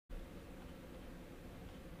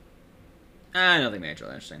Nothing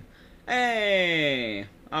majorly interesting. Hey!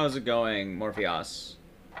 How's it going, Morpheus?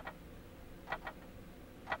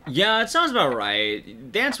 Yeah, it sounds about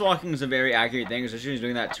right. Dance walking is a very accurate thing, especially when he's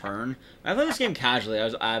doing that turn. I played this game casually. I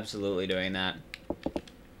was absolutely doing that.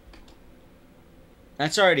 I'm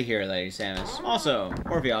sorry to hear, Lady Samus. Also,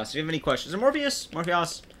 Morpheus, if you have any questions... Is it Morpheus?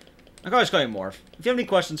 Morpheus? I can always call you Morph. If you have any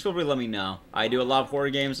questions, feel free to let me know. I do a lot of horror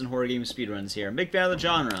games and horror game speedruns here. I'm a big fan of the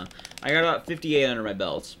genre. I got about 58 under my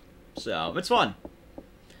belt. So, it's fun.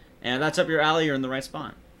 And that's up your alley, you're in the right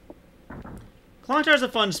spot. Clontar's a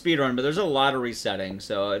fun speedrun, but there's a lot of resetting,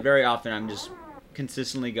 so very often I'm just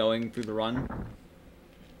consistently going through the run.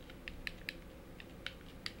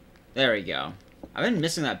 There we go. I've been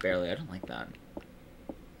missing that barely. I don't like that.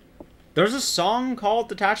 There's a song called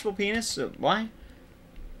Detachable Penis? Why?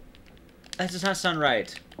 That does not sound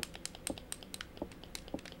right.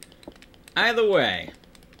 Either way,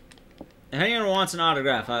 if anyone wants an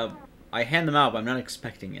autograph, I hand them out, but I'm not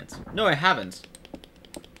expecting it. No, I haven't.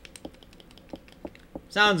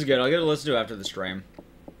 Sounds good. I'll get a listen to it after the stream.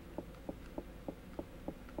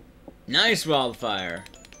 Nice, Wildfire.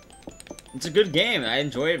 It's a good game. I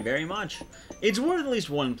enjoy it very much. It's worth at least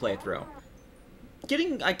one playthrough.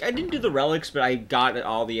 I didn't do the relics, but I got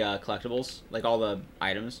all the collectibles, like all the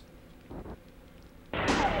items.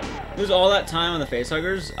 Lose all that time on the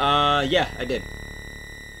facehuggers? Yeah, I did.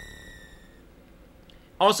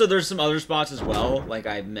 Also, there's some other spots as well, like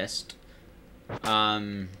I missed.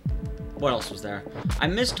 What else was there? I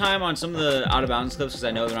missed time on some of the out-of-bounds clips because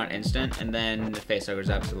I know they're not instant, and then the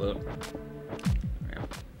facehugger's absolute. Yeah.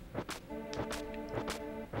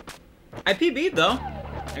 I PB'd, though.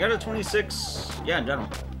 I got a 26, yeah, in general.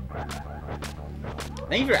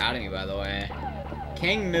 Thank you for adding me, by the way.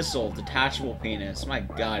 King Missile, Detachable Penis. My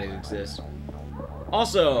god, it exists.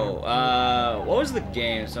 Also, what was the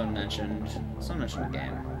game someone mentioned? Someone mentioned the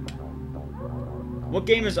game. What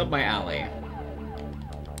game is up my alley?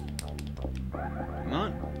 Come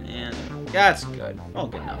on, and that's good. Oh,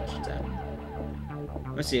 good enough, I should say.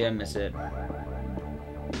 Let's see, I miss it.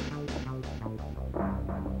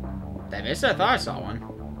 Did I miss it? I thought I saw one.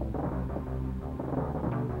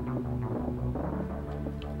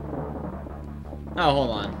 Oh, hold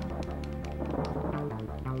on.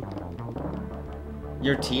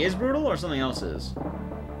 Your tea is brutal, or something else is?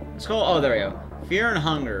 It's called, oh, there we go. Fear and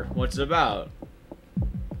Hunger. What's it about?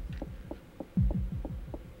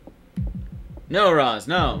 No, Roz,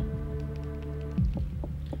 no.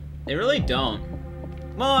 They really don't.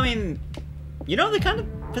 Well, I mean, you know, they kind of,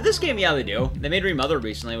 for this game, yeah, they do. They made Remother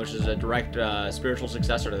recently, which is a direct spiritual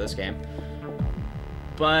successor to this game.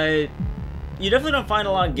 But you definitely don't find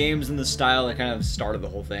a lot of games in the style that kind of started the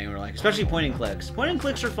whole thing, or like, especially point and clicks. Point and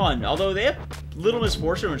clicks are fun, although they have Little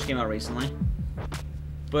Misfortune, which came out recently.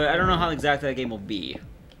 But I don't know how exactly that game will be.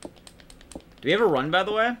 Do we have a run, by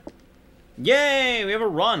the way? Yay! We have a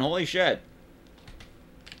run! Holy shit.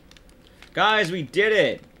 Guys, we did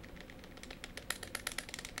it!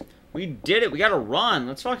 We did it! We got a run!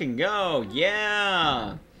 Let's fucking go!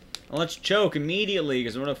 Yeah! Well, let's choke immediately,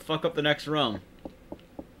 because I'm gonna fuck up the next run.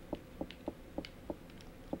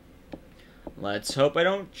 Let's hope I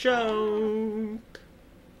don't choke.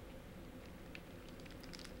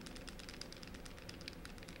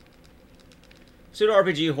 Pseudo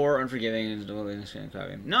RPG, horror, unforgiving, and delivering.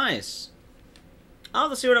 Nice. I'll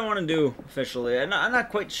have to see what I want to do officially. I'm not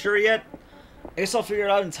quite sure yet. I guess I'll figure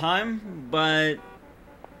it out in time, but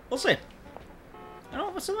we'll see. I don't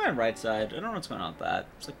know what's on my right side. I don't know what's going on with that.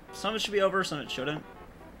 It's like some of it should be over, some of it shouldn't.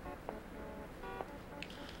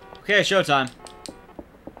 Okay, showtime.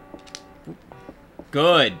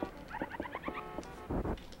 Good.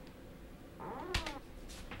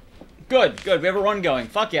 Good, good. We have a run going.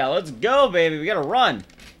 Fuck yeah, let's go, baby. We got a run.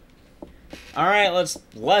 Alright, let's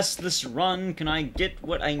bless this run. Can I get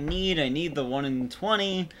what I need? I need the 1 in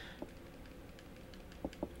 20.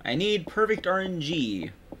 I need perfect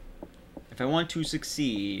RNG. If I want to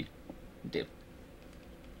succeed. Do.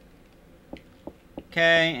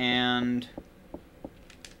 Okay, and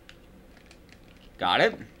got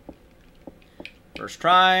it. First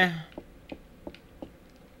try.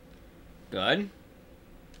 Good.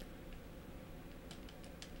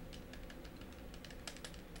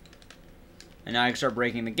 And now I can start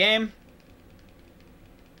breaking the game.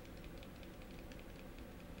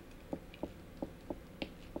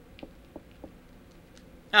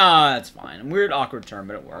 Ah, that's fine. Weird, awkward turn,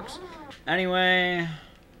 but it works. Anyway.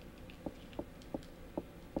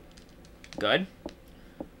 Good.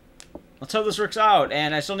 Let's hope this works out.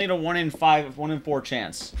 And I still need a 1 in 4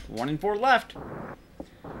 chance. 1 in 4 left.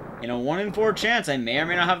 In a 1 in 4 chance, I may or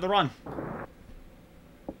may not have the run.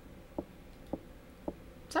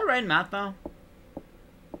 Is that right in math, though?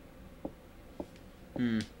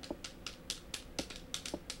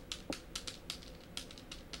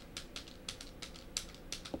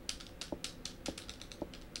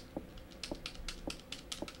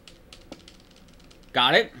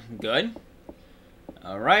 Got it. Good.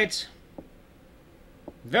 Alright.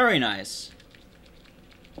 Very nice.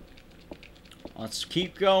 Let's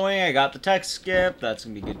keep going. I got the tech skip. That's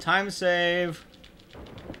going to be a good time save.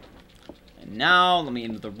 And now, let me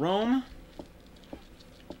into the room.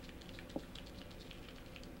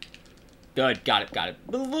 Good. Got it. Got it.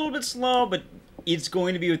 A little bit slow, but it's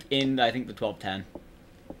going to be within, I think, the 12:10.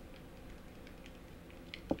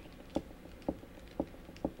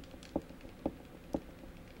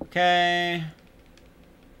 Okay.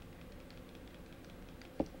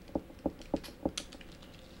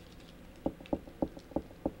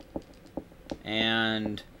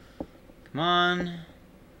 And come on.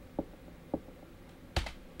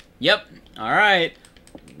 Yep. All right.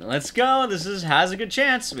 Let's go. This has a good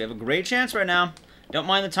chance. We have a great chance right now. Don't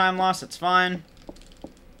mind the time loss. It's fine.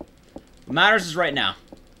 What matters is right now.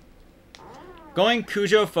 Going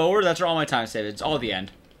Cujo forward, that's where all my time saved. It's all at the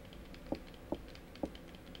end.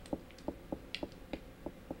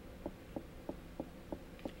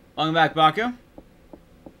 Welcome back, Baku.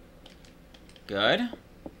 Good.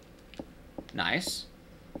 Nice.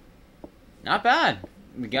 Not bad.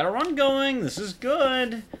 We got a run going. This is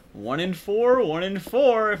good. 1 in 4, 1 in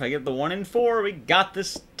 4. If I get the 1 in 4, we got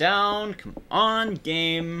this down. Come on,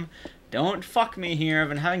 game. Don't fuck me here. I've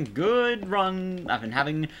been having good run. I've been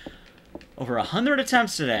having over 100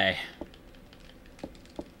 attempts today.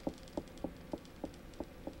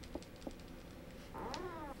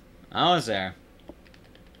 I was there.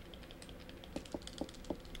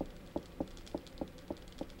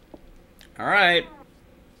 Alright.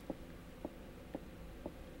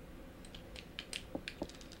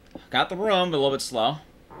 Got the room, but a little bit slow.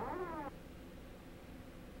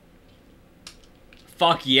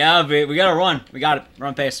 Fuck yeah, babe. We gotta run. We got it. We're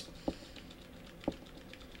on pace.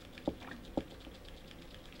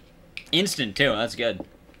 Instant, too. That's good.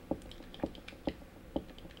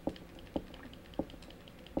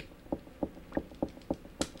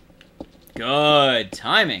 Good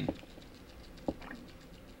timing.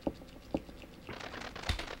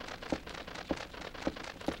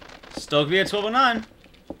 Still could be at 12:09.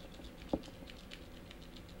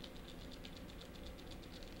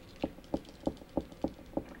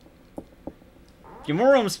 Few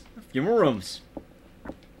more rooms. Few more rooms.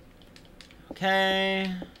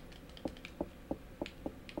 Okay.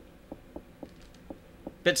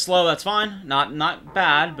 Bit slow, that's fine. Not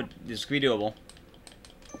bad, but this could be doable.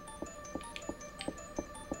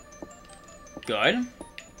 Good.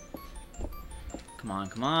 Come on,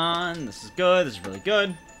 come on. This is good. This is really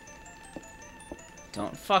good.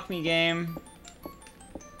 Don't fuck me, game.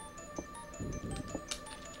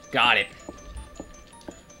 Got it.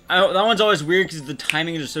 That one's always weird because the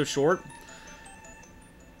timing is just so short.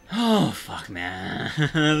 Oh, fuck, man.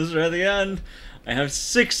 This is right at the end. I have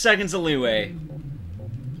 6 seconds of leeway.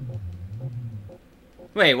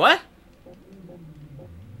 Wait, what?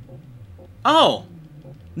 Oh!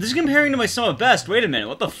 This is comparing to my sum of best. Wait a minute,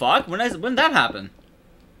 what the fuck? When did that happen?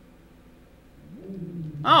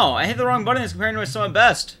 Oh, I hit the wrong button. It's comparing to my sum of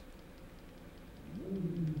best.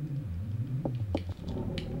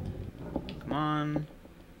 Come on.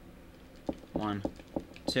 1,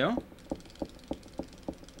 2.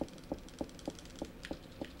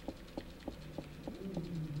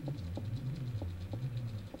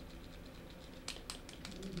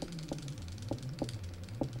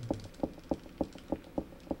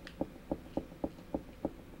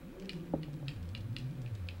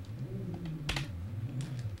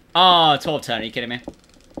 Oh, 12:10. Are you kidding me?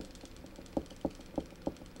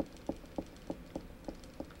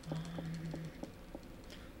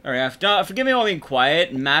 Alright, forgive me while being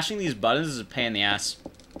quiet. Mashing these buttons is a pain in the ass.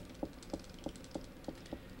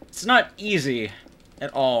 It's not easy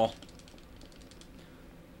at all.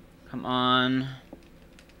 Come on.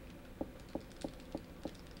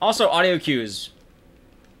 Also, audio cues.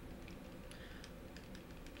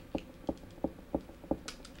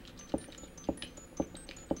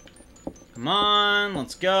 Come on,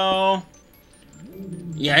 let's go.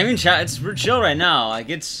 Yeah, even chat, we're chill right now. Like,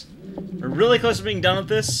 we're really close to being done with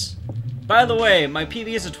this. By the way, my PB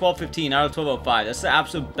is a 12:15 out of 12:05. That's the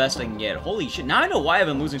absolute best I can get. Holy shit, now I know why I've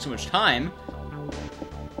been losing so much time.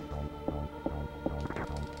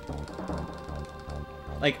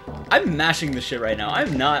 Like, I'm mashing this shit right now.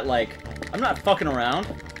 I'm not fucking around.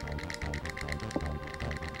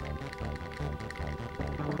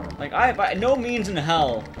 Like, by no means in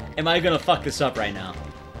hell am I gonna fuck this up right now.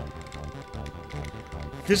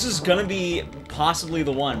 This is gonna be possibly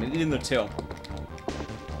the one, maybe even the two.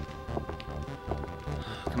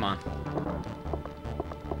 Come on.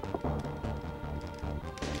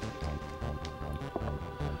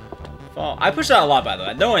 Fall. I pushed that a lot, by the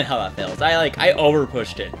way. No one how that fails. I over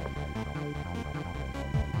pushed it.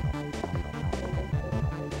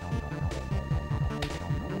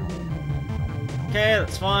 Okay,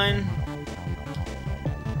 that's fine.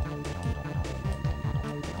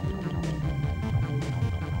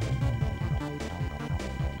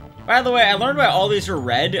 By the way, I learned why all these are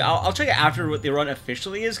red. I'll check it after what the run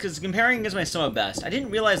officially is, because comparing against my summer best. I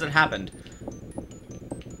didn't realize that happened.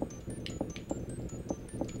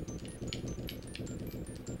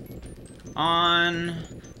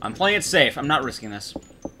 I'm playing it safe. I'm not risking this.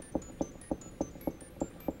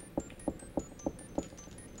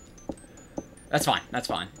 That's fine. That's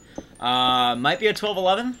fine. Might be a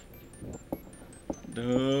 12-11.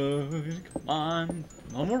 Come on.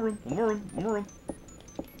 One more room. One more room. One more room.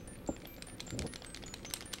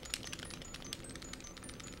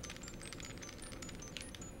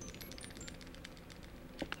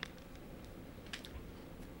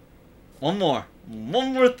 One more.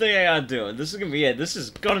 One more thing I gotta do. This is gonna be it. This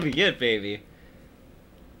is gonna be it, baby.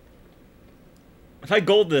 If I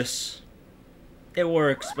gold this, it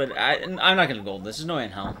works, but I'm not gonna gold this. There's no way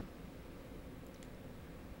in hell.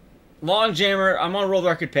 Long jammer. I'm on world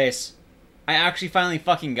record pace. I actually finally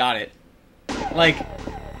fucking got it. Like,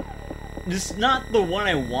 this is not the one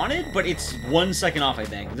I wanted, but it's 1 second off, I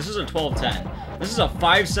think. This is a 12:10. This is a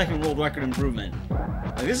 5-second world record improvement.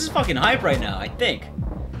 Like, this is fucking hype right now, I think.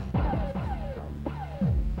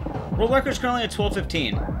 World record is currently at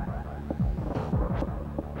 12:15.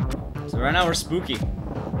 So right now we're spooky.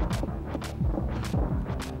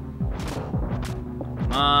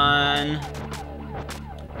 Come on.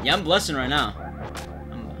 Yeah, I'm blessing right now.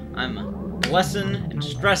 I'm blessing and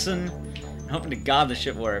stressing and hoping to God this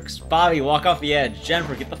shit works. Bobby, walk off the edge.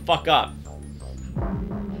 Jennifer, get the fuck up.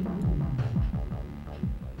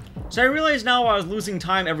 So I realized now while I was losing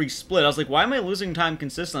time every split, I was like, why am I losing time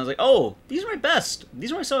consistently? I was like, oh, these are my best.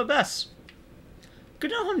 These are my summer bests.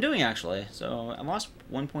 Good to know how I'm doing, actually. So I lost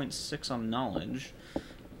 1.6 on knowledge.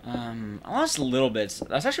 I lost a little bit.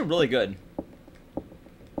 That's actually really good.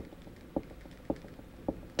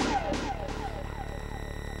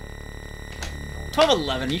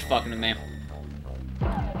 $12.11, you fucking with me.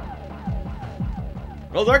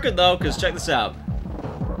 World record though, because check this out.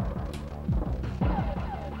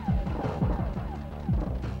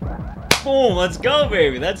 Boom, let's go,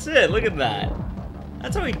 baby. That's it. Look at that.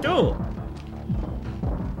 That's how we do.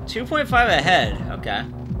 2.5 ahead. Okay.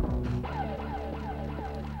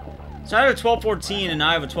 So I have a 12.14 and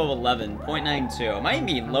I have a 12.11. 0.92. It might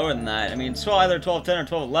be lower than that. I mean, it's either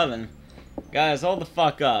 12.10 or 12.11. Guys, hold the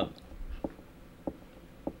fuck up.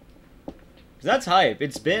 That's hype.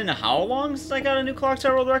 It's been how long since I got a new clock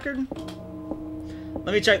tower world record?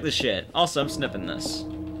 Let me check this shit. Also, I'm snipping this.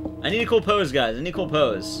 I need a cool pose, guys. I need a cool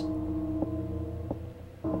pose.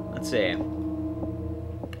 Let's see.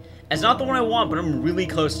 It's not the one I want, but I'm really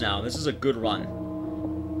close now. This is a good run.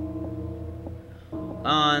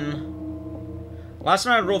 Last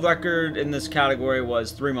time I had a world record in this category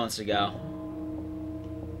was 3 months ago.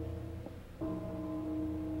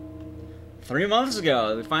 3 months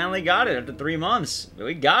ago. We finally got it after 3 months.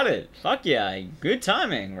 We got it. Fuck yeah. Good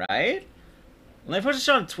timing, right? Let me put this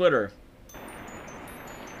on Twitter.